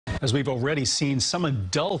As we've already seen, some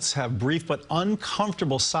adults have brief but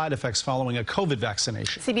uncomfortable side effects following a COVID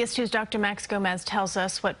vaccination. CBS 2's Dr. Max Gomez tells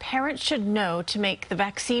us what parents should know to make the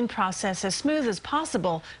vaccine process as smooth as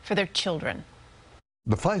possible for their children.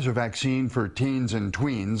 The Pfizer vaccine for teens and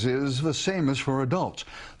tweens is the same as for adults.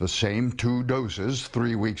 The same 2 doses,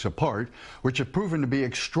 3 weeks apart, which have proven to be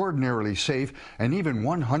extraordinarily safe and even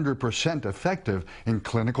 100% effective in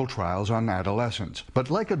clinical trials on adolescents. But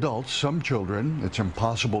like adults, some children, it's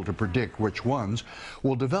impossible to predict which ones,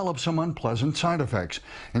 will develop some unpleasant side effects,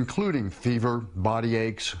 including fever, body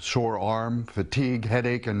aches, sore arm, fatigue,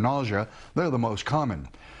 headache, and nausea. They're the most common.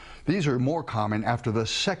 These are more common after the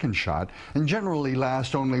second shot and generally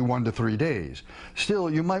last only 1 to 3 days. Still,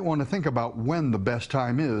 you might want to think about when the best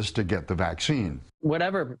time is to get the vaccine.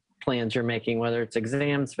 Whatever plans you're making, whether it's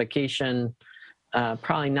exams, vacation,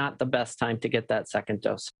 probably not the best time to get that second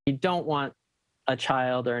dose. You don't want a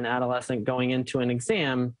child or an adolescent going into an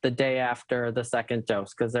exam the day after the second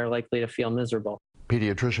dose because they're likely to feel miserable.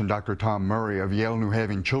 Pediatrician Dr. Tom Murray of Yale New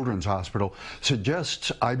Haven Children's Hospital suggests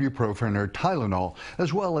ibuprofen or Tylenol,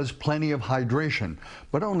 as well as plenty of hydration,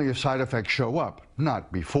 but only if side effects show up, not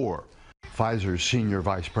before. Pfizer's senior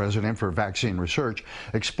vice president for vaccine research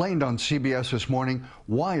explained on CBS this morning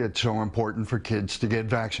why it's so important for kids to get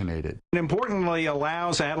vaccinated. It importantly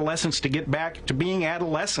allows adolescents to get back to being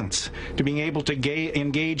adolescents, to being able to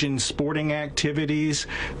engage in sporting activities,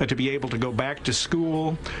 to be able to go back to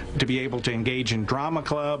school, to be able to engage in drama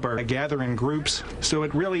club or gather in groups. So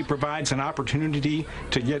it really provides an opportunity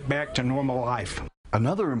to get back to normal life.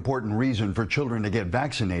 Another important reason for children to get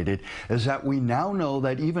vaccinated is that we now know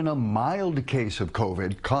that even a mild case of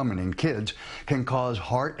COVID, common in kids, can cause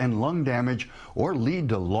heart and lung damage or lead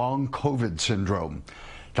to long COVID syndrome.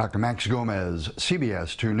 Dr. Max Gomez,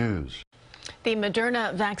 CBS 2 News. The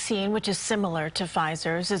Moderna vaccine, which is similar to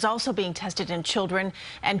Pfizer's, is also being tested in children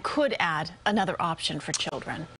and could add another option for children.